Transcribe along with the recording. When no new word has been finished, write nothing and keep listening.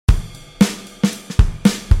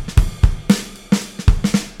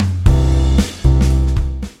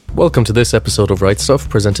Welcome to this episode of Right Stuff,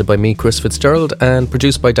 presented by me, Chris Fitzgerald, and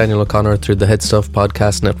produced by Daniel O'Connor through the Head Stuff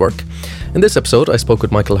Podcast Network. In this episode, I spoke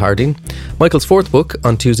with Michael Harding. Michael's fourth book,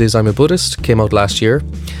 On Tuesdays I'm a Buddhist, came out last year.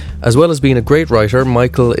 As well as being a great writer,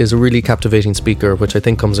 Michael is a really captivating speaker, which I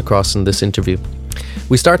think comes across in this interview.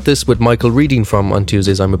 We start this with Michael reading from On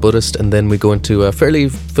Tuesdays I'm a Buddhist, and then we go into a fairly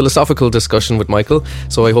philosophical discussion with Michael,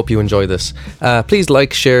 so I hope you enjoy this. Please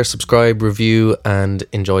like, share, subscribe, review, and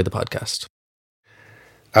enjoy the podcast.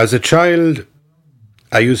 As a child,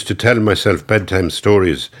 I used to tell myself bedtime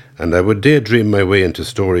stories, and I would daydream my way into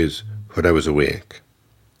stories when I was awake.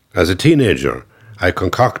 As a teenager, I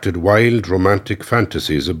concocted wild romantic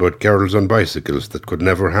fantasies about girls on bicycles that could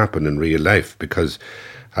never happen in real life because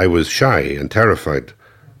I was shy and terrified,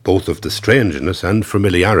 both of the strangeness and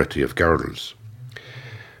familiarity of girls.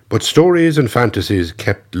 But stories and fantasies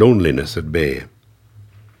kept loneliness at bay.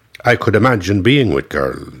 I could imagine being with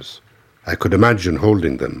girls. I could imagine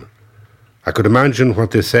holding them. I could imagine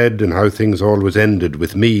what they said and how things always ended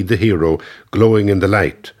with me, the hero, glowing in the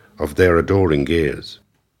light of their adoring gaze.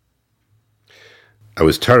 I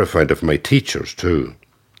was terrified of my teachers too,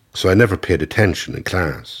 so I never paid attention in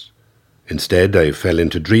class. Instead, I fell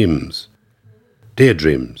into dreams,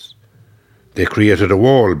 daydreams. They created a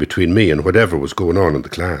wall between me and whatever was going on in the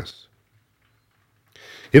class.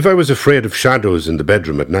 If I was afraid of shadows in the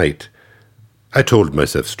bedroom at night, I told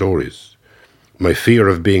myself stories. My fear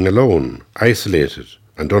of being alone, isolated,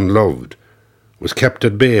 and unloved was kept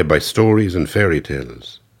at bay by stories and fairy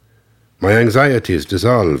tales. My anxieties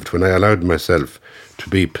dissolved when I allowed myself to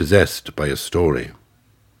be possessed by a story.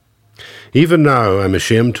 Even now, I'm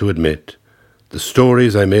ashamed to admit, the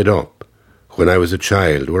stories I made up when I was a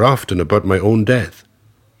child were often about my own death.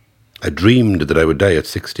 I dreamed that I would die at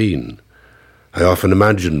 16. I often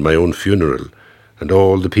imagined my own funeral and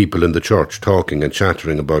all the people in the church talking and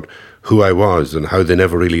chattering about who I was and how they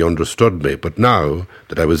never really understood me. But now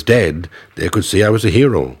that I was dead, they could see I was a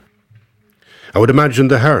hero. I would imagine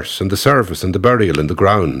the hearse and the service and the burial in the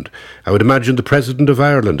ground. I would imagine the President of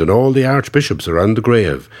Ireland and all the archbishops around the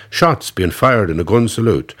grave, shots being fired in a gun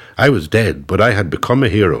salute. I was dead, but I had become a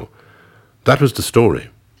hero. That was the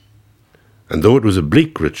story. And though it was a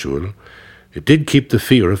bleak ritual, it did keep the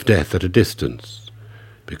fear of death at a distance,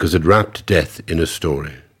 because it wrapped death in a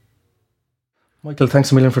story. Michael,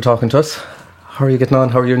 thanks a million for talking to us. How are you getting on?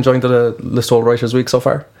 How are you enjoying the Listowel Writers' Week so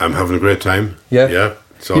far? I'm having a great time. Yeah.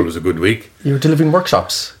 It's always a good week. You're delivering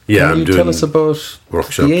workshops. Yeah, Can you tell us about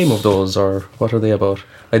workshops. The aim of those, or what are they about?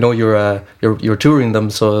 I know you're touring them,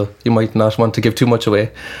 so you might not want to give too much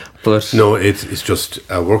away. But no, it's just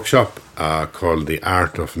a workshop called The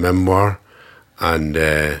Art of Memoir, and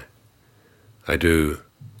I do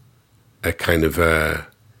a kind of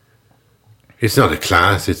it's not a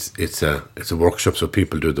class. It's a workshop, so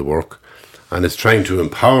people do the work, and it's trying to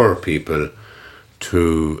empower people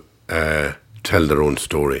to tell their own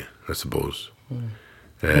story, I suppose.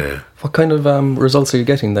 What kind of results are you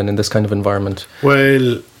getting then in this kind of environment?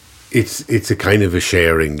 Well, it's a kind of a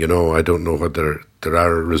sharing, you know. I don't know whether there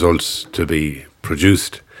are results to be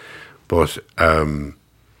produced, but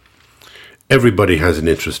everybody has an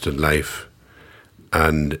interest in life,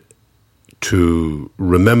 and to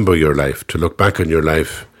remember your life, to look back on your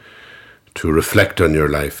life, to reflect on your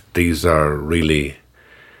life, these are really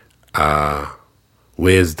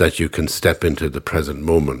ways that you can step into the present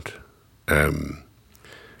moment.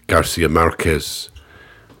 Garcia Marquez,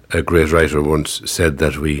 a great writer, once said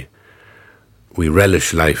that we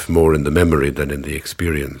relish life more in the memory than in the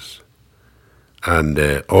experience. And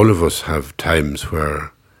all of us have times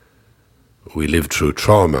where we live through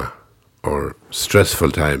trauma or stressful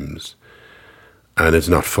times, and it's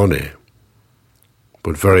not funny.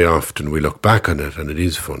 But very often we look back on it and it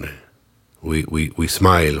is funny. We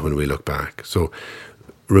smile when we look back. So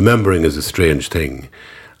remembering is a strange thing.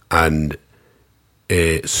 And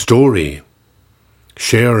a story,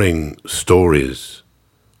 sharing stories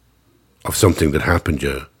of something that happened to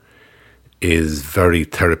you is very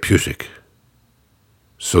therapeutic.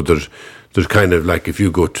 So there's kind of like, if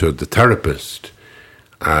you go to the therapist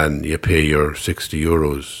and you pay your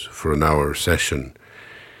 €60 for an hour session,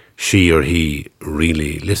 she or he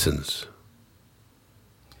really listens.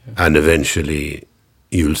 And eventually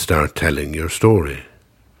you'll start telling your story.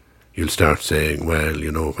 You'll start saying, well,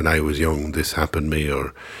 you know, when I was young, this happened to me,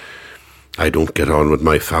 or I don't get on with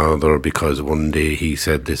my father because one day he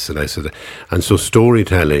said this and I said that. And so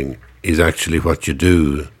storytelling is actually what you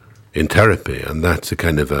do in therapy, and that's a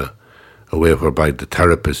kind of a way whereby the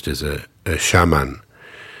therapist is a shaman.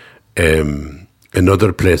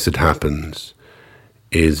 Another place it happens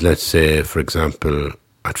is, let's say, for example,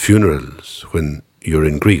 at funerals, when you're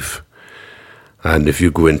in grief And if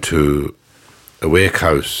you go into a wake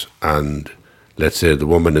house and let's say the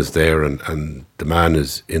woman is there and the man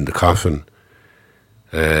is in the coffin,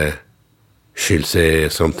 she'll say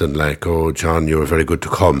something like, "Oh, John, you were very good to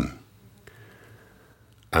come."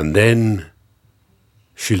 And then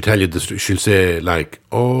she'll tell you this. She'll say like,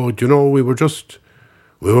 "Oh, do you know, we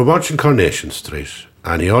were watching Coronation Street,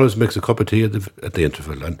 and he always makes a cup of tea at the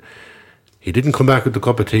interval, and he didn't come back with the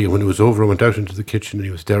cup of tea. When it was over, I went out into the kitchen, and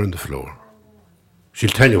he was there on the floor." She'll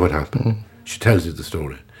tell you what happened. Mm. She tells you the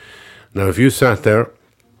story. Now, if you sat there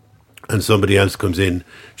and somebody else comes in,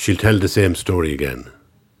 she'll tell the same story again,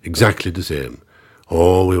 exactly the same.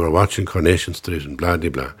 "Oh, we were watching Coronation Street and blah, blah,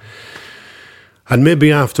 blah." And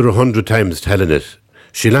maybe after 100 times telling it,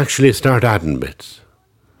 she'll actually start adding bits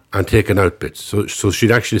and taking out bits. So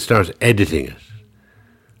she'll actually start editing it.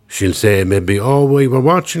 She'll say maybe, "Oh, we were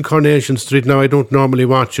watching Coronation Street. Now, I don't normally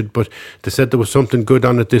watch it, but they said there was something good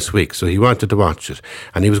on it this week, so he wanted to watch it.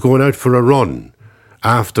 And he was going out for a run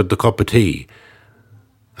after the cup of tea.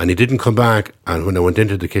 And he didn't come back, and when I went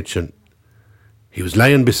into the kitchen, he was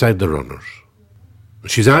lying beside the runners."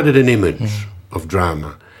 She's added an image of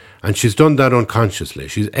drama, and she's done that unconsciously.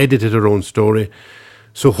 She's edited her own story.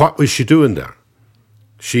 So what was she doing there?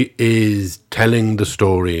 She is telling the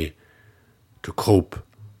story to cope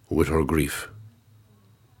with her grief.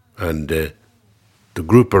 And the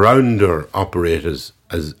group around her operate as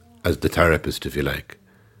the therapist, if you like,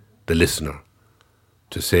 the listener,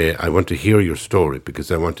 to say, "I want to hear your story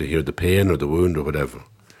because I want to hear the pain or the wound or whatever."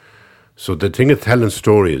 So the thing of telling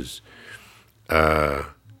stories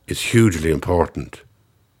is hugely important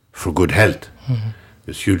for good health. Mm-hmm.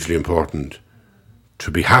 It's hugely important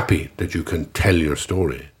to be happy that you can tell your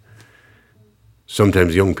story.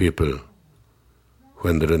 Sometimes young people,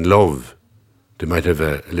 when they're in love, they might have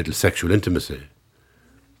a little sexual intimacy.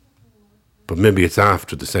 But maybe it's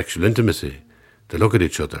after the sexual intimacy, they look at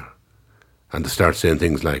each other and they start saying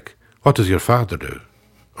things like, "What does your father do?"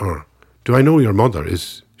 Or, "Do I know your mother?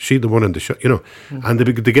 Is she the one in the show?" You know, and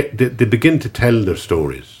they begin to tell their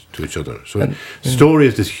stories to each other. So story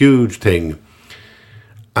is this huge thing,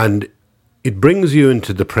 and it brings you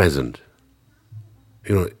into the present.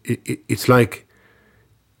 You know, it's like,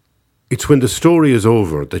 it's when the story is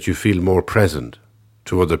over that you feel more present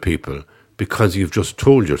to other people because you've just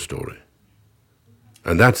told your story.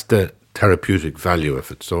 And that's the therapeutic value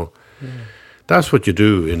of it. So that's what you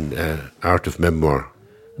do in Art of Memoir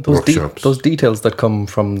workshops. Those details that come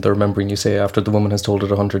from the remembering, you say, after the woman has told it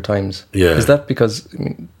 100 times. Yeah. Is that because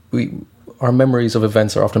our memories of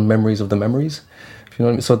events are often memories of the memories? You know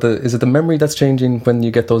what I mean? So is it the memory that's changing when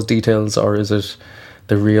you get those details, or is it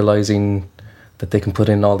the realising that they can put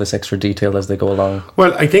in all this extra detail as they go along?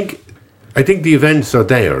 Well, I think the events are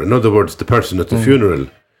there. In other words, the person at the funeral,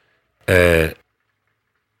 the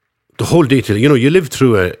whole detail. You know, you live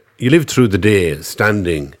through the day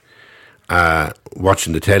standing,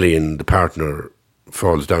 watching the telly, and the partner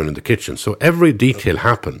falls down in the kitchen. So every detail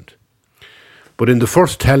happened, but in the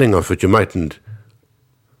first telling of it, you mightn't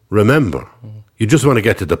remember. You just want to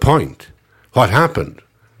get to the point. What happened?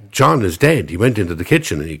 John is dead. He went into the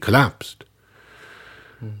kitchen and he collapsed.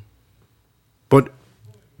 But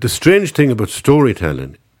the strange thing about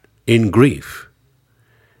storytelling in grief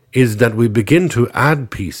is that we begin to add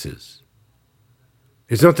pieces.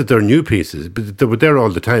 It's not that they're new pieces, but they were there all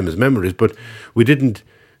the time as memories, but we didn't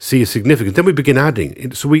see a significance. Then we begin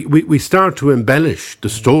adding. So we start to embellish the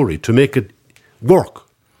story to make it work.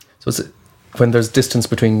 So when there's distance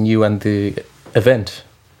between you and the event,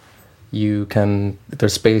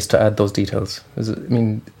 there's space to add those details.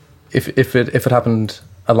 If it happened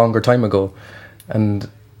a longer time ago, and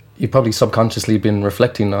you've probably subconsciously been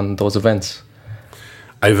reflecting on those events.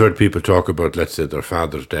 I've heard people talk about, let's say, their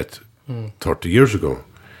father's death 30 years ago,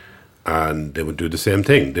 and they would do the same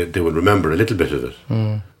thing. They would remember a little bit of it,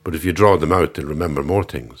 but if you draw them out, they'll remember more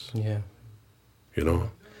things. Yeah, you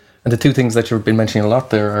know. And the two things that you've been mentioning a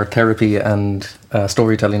lot there are therapy and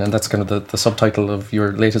storytelling, and that's kind of the subtitle of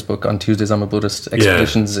your latest book, On Tuesdays I'm a Buddhist,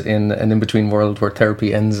 Expeditions in an In-Between World Where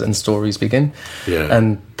Therapy Ends and Stories Begin. Yeah.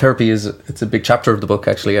 And therapy it's a big chapter of the book,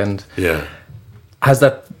 actually, and yeah. Has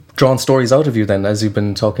that drawn stories out of you then? As you've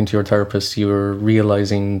been talking to your therapist, you're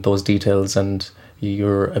realising those details and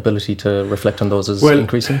your ability to reflect on those is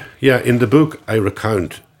increasing? Yeah, in the book I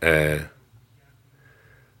recount a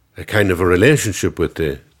kind of a relationship with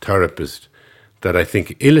the therapist that I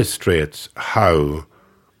think illustrates how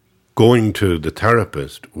going to the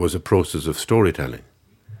therapist was a process of storytelling.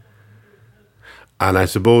 And I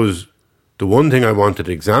suppose the one thing I wanted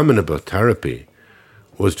to examine about therapy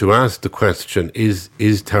was to ask the question, is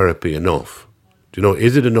therapy enough? Do you know,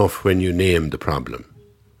 is it enough when you name the problem?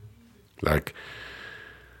 Like,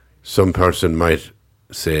 some person might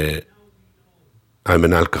say, I'm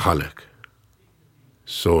an alcoholic.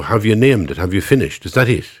 So have you named it? Have you finished? Is that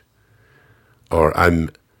it? Or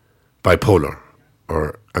I'm bipolar,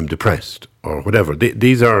 or I'm depressed, or whatever.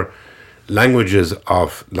 These are languages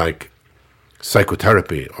of like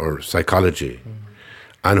psychotherapy or psychology.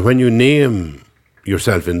 And when you name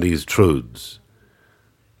yourself in these truths,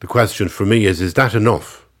 the question for me is that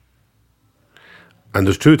enough? And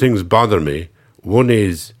there's two things bother me. One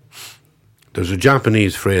is, there's a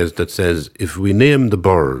Japanese phrase that says, if we name the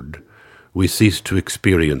bird, we cease to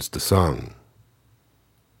experience the song.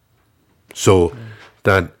 So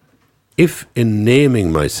that if in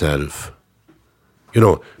naming myself,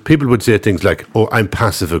 people would say things like, oh, I'm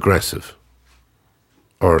passive aggressive,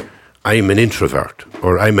 or I'm an introvert,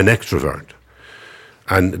 or I'm an extrovert.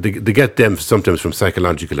 And they get them sometimes from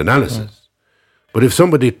psychological analysis. Yes. But if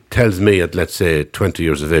somebody tells me at, let's say, 20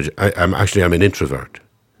 years of age, I'm an introvert,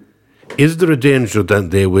 is there a danger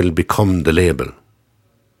that they will become the label?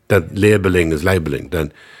 That labeling is libeling?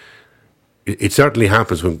 That it certainly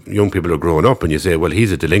happens when young people are growing up and you say, well,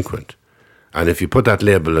 he's a delinquent. And if you put that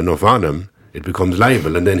label enough on him, it becomes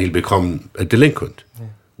libel, and then he'll become a delinquent.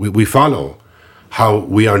 Yeah. We follow how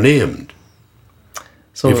we are named.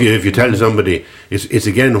 So if you tell somebody, it's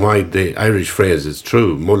again why the Irish phrase is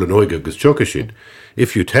true, Mulla Noige gus Chokashid.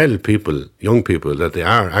 If you tell people, young people, that they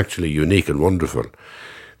are actually unique and wonderful,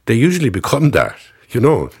 they usually become that.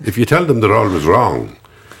 If you tell them they're always wrong,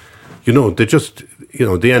 they just,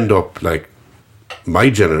 they end up like my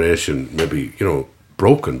generation, maybe,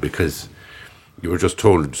 broken because you were just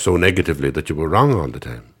told so negatively that you were wrong all the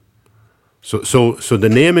time. So the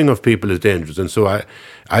naming of people is dangerous. And so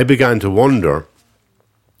I began to wonder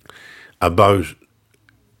about,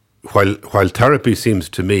 while therapy seems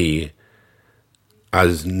to me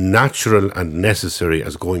as natural and necessary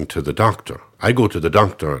as going to the doctor. I go to the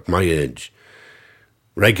doctor at my age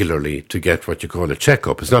regularly to get what you call a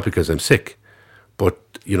checkup. It's not because I'm sick, but,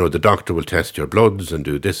 the doctor will test your bloods and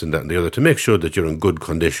do this and that and the other to make sure that you're in good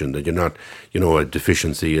condition, that you're not, a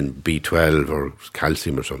deficiency in B12 or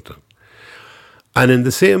calcium or something. And in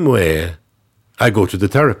the same way, I go to the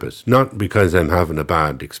therapist, not because I'm having a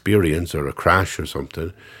bad experience or a crash or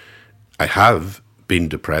something. I have been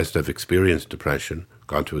depressed, I've experienced depression,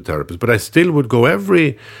 gone to a therapist, but I still would go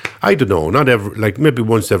maybe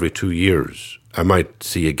once every 2 years. I might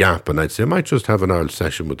see a gap and I'd say, I might just have an old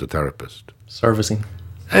session with the therapist. Servicing.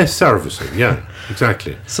 Servicing, yeah,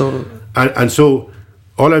 exactly. So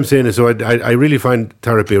all I'm saying is, I really find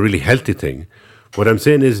therapy a really healthy thing. What I'm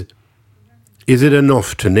saying is it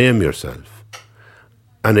enough to name yourself?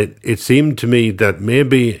 And it seemed to me that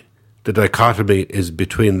maybe the dichotomy is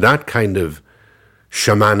between that kind of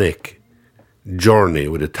shamanic journey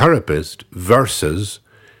with a therapist versus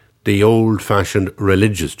the old-fashioned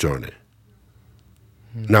religious journey.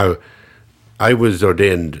 Now, I was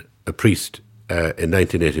ordained a priest in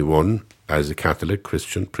 1981 as a Catholic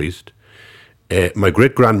Christian priest. My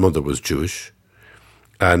great-grandmother was Jewish,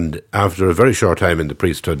 and after a very short time in the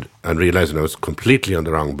priesthood and realising I was completely on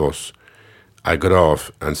the wrong bus, I got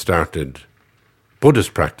off and started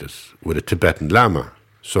Buddhist practice with a Tibetan Lama.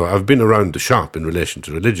 So I've been around the shop in relation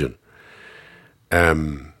to religion.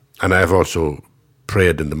 And I have also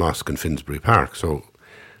prayed in the mosque in Finsbury Park. So,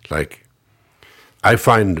 I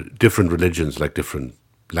find different religions like different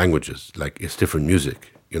languages, like it's different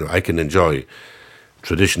music. I can enjoy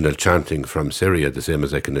traditional chanting from Syria the same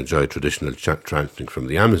as I can enjoy traditional chanting from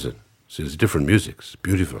the Amazon. So it's different music. It's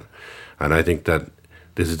beautiful. And I think that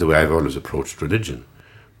this is the way I've always approached religion.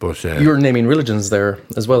 But you're naming religions there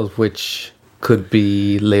as well, which could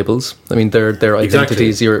be labels. I mean, they're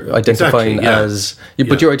identities. Exactly. You're identifying as,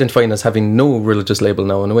 but you're identifying as having no religious label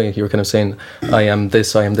now. In a way, you're kind of saying, "I am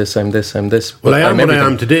this, I am this, I'm this, I'm this." Well, I am what I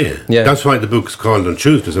am today. Yeah. That's why the book's called on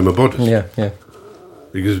Tuesdays. I'm a Buddhist. Yeah.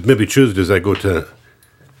 Because maybe Tuesdays I go to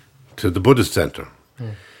the Buddhist center.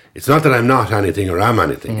 It's not that I'm not anything or am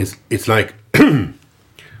anything. It's like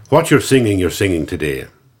what you're singing today.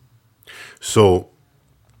 So,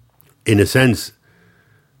 in a sense,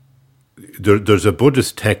 there's a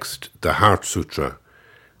Buddhist text, the Heart Sutra,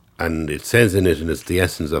 and it says in it, and it's the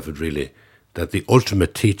essence of it really, that the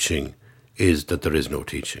ultimate teaching is that there is no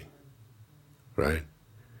teaching, right?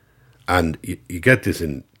 And you get this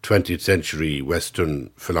in 20th century Western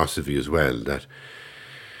philosophy as well,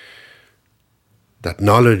 that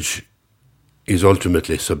knowledge is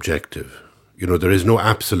ultimately subjective. There is no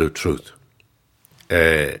absolute truth.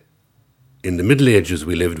 In the Middle Ages,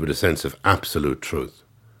 we lived with a sense of absolute truth.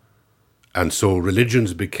 And so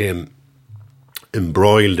religions became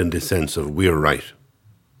embroiled in the sense of we're right.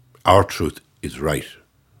 Our truth is right.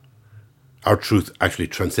 our truth actually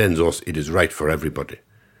transcends us. It is right for everybody.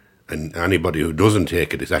 And anybody who doesn't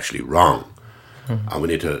take it is actually wrong. And we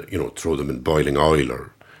need to, throw them in boiling oil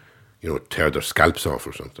or, tear their scalps off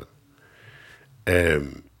or something.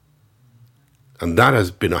 And that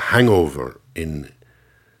has been a hangover in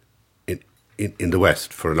the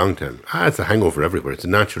West for a long time. It's a hangover everywhere. It's a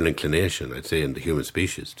natural inclination, I'd say, in the human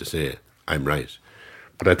species to say, I'm right.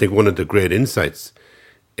 But I think one of the great insights,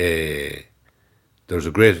 there's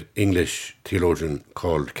a great English theologian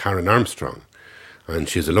called Karen Armstrong, and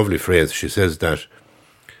she has a lovely phrase. She says that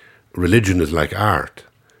religion is like art.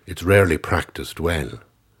 It's rarely practiced well,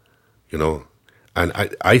 And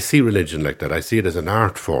I see religion like that. I see it as an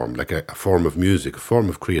art form, like a form of music, a form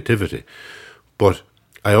of creativity. But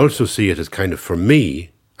I also see it as kind of, for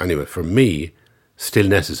me, still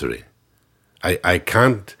necessary. I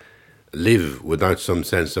can't live without some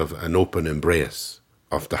sense of an open embrace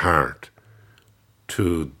of the heart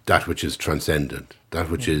to that which is transcendent, that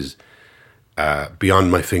which is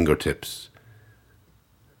beyond my fingertips,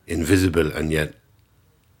 invisible and yet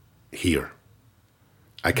here.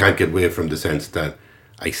 I can't get away from the sense that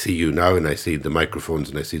I see you now and I see the microphones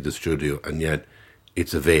and I see the studio, and yet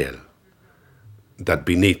it's a veil. That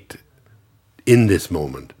beneath, in this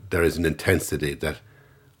moment, there is an intensity that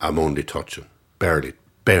I'm only touching, barely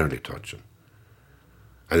touching.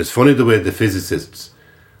 And it's funny the way the physicists,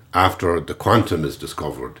 after the quantum is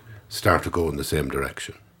discovered, start to go in the same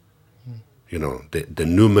direction. The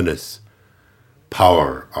numinous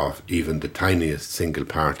power of even the tiniest single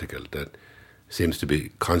particle that seems to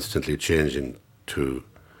be constantly changing to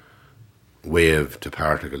wave to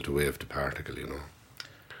particle to wave to particle,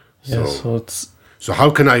 Yeah, so it's... So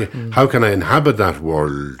how can I inhabit that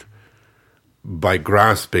world by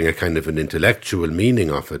grasping a kind of an intellectual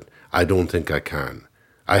meaning of it? I don't think I can.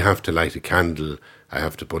 I have to light a candle. I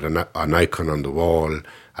have to put an icon on the wall.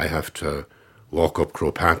 I have to walk up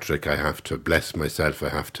Croagh Patrick. I have to bless myself. I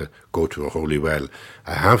have to go to a holy well.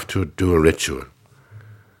 I have to do a ritual.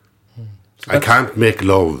 I can't make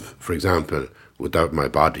love, for example, without my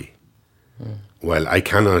body. Well, I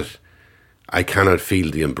cannot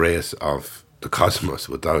feel the embrace of the cosmos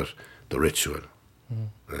without the ritual.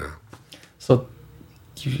 Yeah. So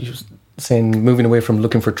you're saying moving away from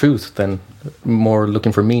looking for truth, then more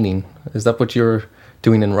looking for meaning. Is that what you're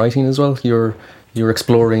doing in writing as well? You're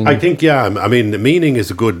exploring... I think, yeah. I mean, the meaning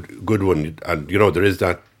is a good one. And, there is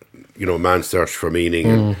that, man's search for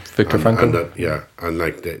meaning. Viktor Frankl. And that, and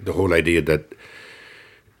like the whole idea that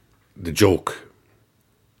the joke,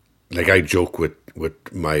 like I joke with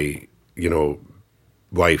my,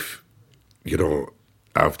 wife,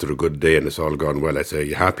 after a good day and it's all gone well, I say, are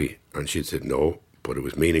you happy? And she'd say, no, but it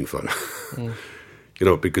was meaningful.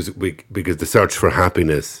 Because the search for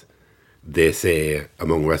happiness, they say,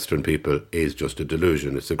 among Western people, is just a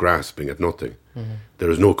delusion. It's a grasping at nothing. There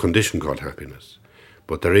is no condition called happiness.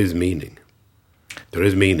 But there is meaning. There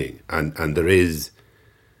is meaning. And there is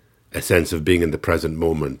a sense of being in the present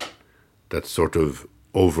moment that sort of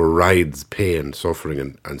overrides pain,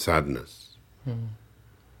 suffering and sadness.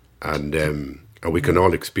 And we can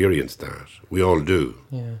all experience that. We all do.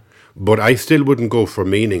 Yeah. But I still wouldn't go for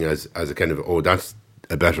meaning as a kind of, that's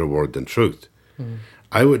a better word than truth.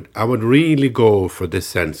 I would really go for this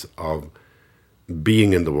sense of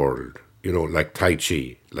being in the world, like Tai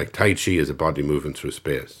Chi. Like Tai Chi is a body moving through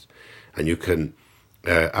space. And you can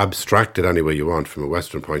abstract it any way you want from a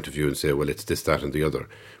Western point of view and say, well, it's this, that, and the other.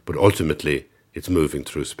 But ultimately, it's moving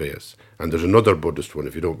through space. And there's another Buddhist one,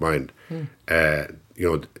 if you don't mind.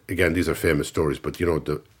 Again, these are famous stories, but,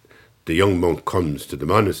 the young monk comes to the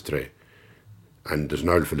monastery and there's an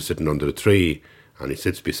old fella sitting under a tree and he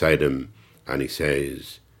sits beside him and he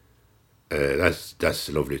says, that's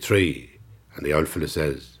a lovely tree. And the old fella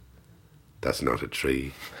says, that's not a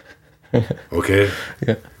tree. Okay?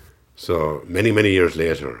 Yeah. So many, many years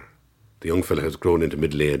later, the young fella has grown into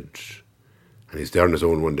middle age and he's there on his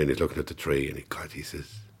own one day and he's looking at the tree and he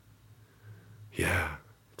says, yeah,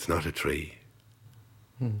 it's not a tree.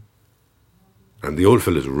 And the old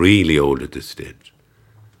fella's really old at this stage.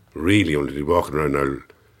 Really old. He's walking around now,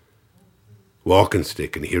 walking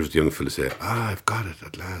stick, and he hears the young fella say, I've got it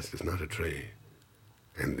at last, it's not a tree.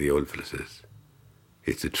 And the old fella says,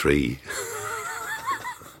 it's a tree.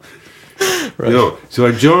 Right. So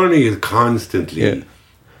our journey is constantly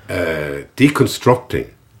deconstructing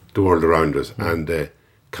the world around us and the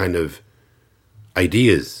kind of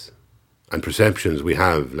ideas and perceptions we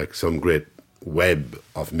have, like some great web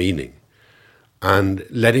of meaning, and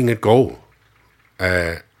letting it go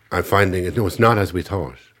and finding it, no, it's not as we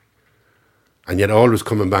thought. And yet always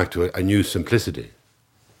coming back to a new simplicity.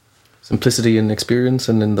 Simplicity in experience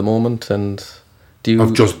and in the moment, and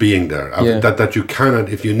of just being there. That you cannot,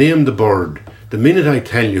 if you name the bird, the minute I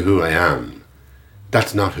tell you who I am,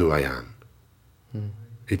 that's not who I am.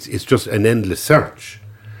 It's just an endless search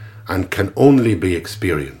and can only be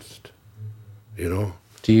experienced, you know.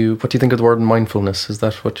 What do you think of the word mindfulness? Is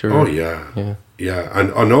that what you're... Oh, yeah.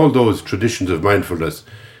 And all those traditions of mindfulness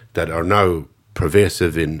that are now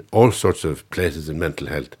pervasive in all sorts of places in mental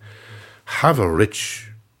health have a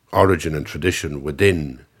rich origin and tradition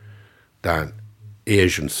within that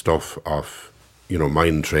Asian stuff of, you know,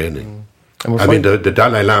 mind training. I mean, the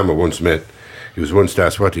Dalai Lama he was once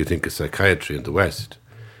asked, what do you think of psychiatry in the West?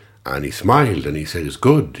 And he smiled and he said, it's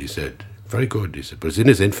good. He said, very good. He said, but it's in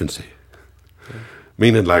its infancy.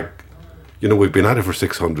 Meaning, like, you know, we've been at it for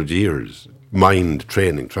 600 years, mind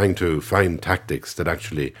training, trying to find tactics that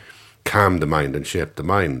actually calm the mind and shape the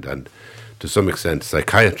mind. And to some extent,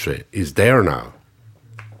 psychiatry is there now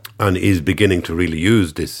and is beginning to really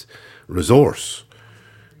use this resource,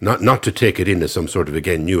 not to take it in as some sort of,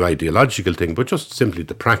 again, new ideological thing, but just simply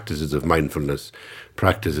the practices of mindfulness,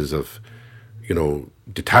 practices of, you know,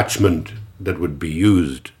 detachment that would be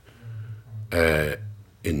used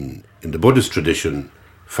in the Buddhist tradition,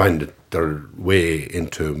 find their way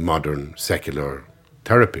into modern secular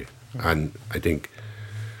therapy, and I think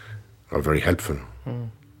are very helpful.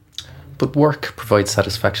 But work provides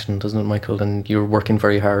satisfaction, doesn't it, Michael? And you're working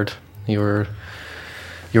very hard. You're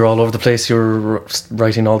all over the place. You're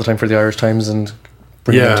writing all the time for the Irish Times and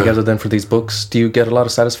bringing them together then for these books. Do you get a lot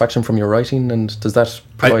of satisfaction from your writing? And does that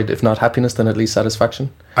provide, if not happiness, then at least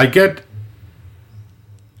satisfaction? I get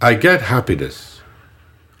happiness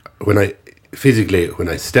when I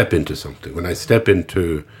step into something, when I step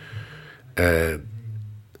into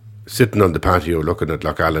sitting on the patio looking at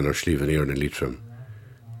Loch Allen or Slievenere in Leitrim.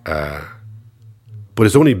 But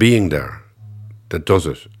it's only being there that does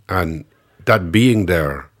it. And that being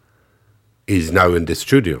there is now in this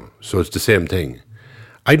studio. So it's the same thing.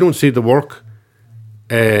 I don't see the work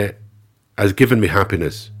as giving me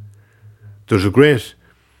happiness. There's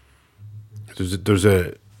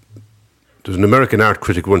an American art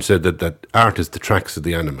critic once said that art is the tracks of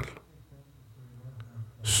the animal.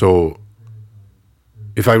 So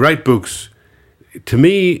if I write books, to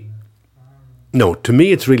me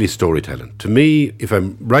it's really storytelling. To me, if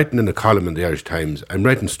I'm writing in a column in the Irish Times, I'm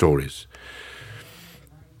writing stories.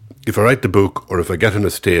 If I write the book, or if I get on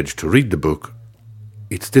a stage to read the book,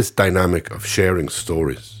 it's this dynamic of sharing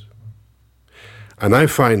stories. And I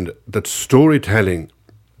find that storytelling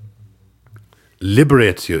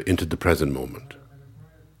liberates you into the present moment.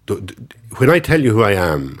 When I tell you who I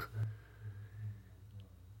am,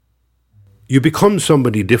 you become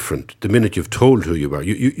somebody different the minute you've told who you are.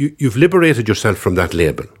 You've liberated yourself from that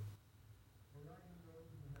label.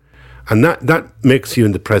 And that makes you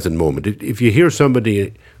in the present moment. If you hear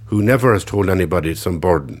somebody who never has told anybody some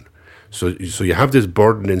burden, so you have this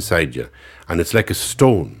burden inside you, and it's like a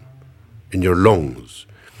stone in your lungs.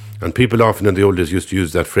 And people often in the old days used to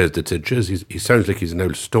use that phrase that said, "Jeez, he sounds like he's an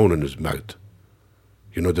old stone in his mouth."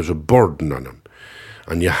 You know, there's a burden on him.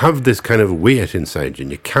 And you have this kind of weight inside you,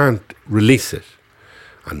 and you can't release it.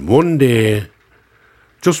 And one day,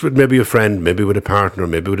 just with maybe a friend, maybe with a partner,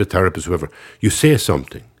 maybe with a therapist, whoever, you say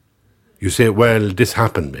something. You say, well, this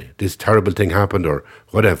happened to me, this terrible thing happened, or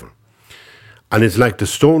whatever. And it's like the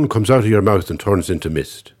stone comes out of your mouth and turns into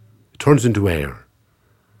mist. It turns into air.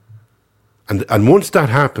 And once that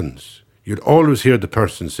happens, you'd always hear the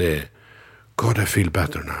person say, God, I feel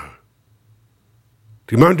better now.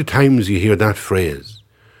 The amount of times you hear that phrase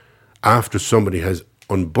after somebody has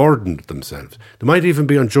unburdened themselves, they might even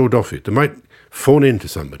be on Joe Duffy, they might phone in to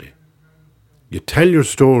somebody. You tell your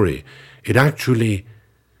story, it actually,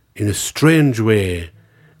 in a strange way,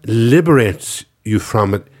 liberates you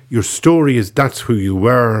from it. Your story is that's who you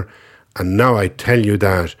were, and now I tell you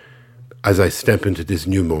that as I step into this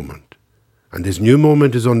new moment. And this new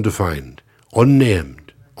moment is undefined,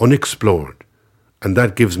 unnamed, unexplored, and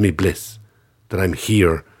that gives me bliss, that I'm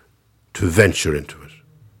here to venture into it.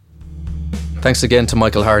 Thanks again to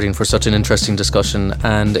Michael Harding for such an interesting discussion,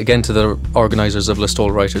 and again to the organisers of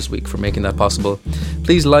Listowel Writers Week for making that possible.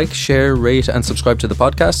 Please like, share, rate and subscribe to the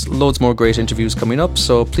podcast. Loads more great interviews coming up,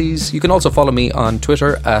 so please, you can also follow me on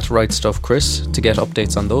Twitter at WriteStuffChris to get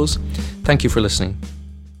updates on those. Thank you for listening.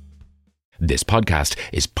 This podcast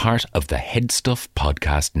is part of the Headstuff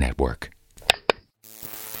Podcast Network.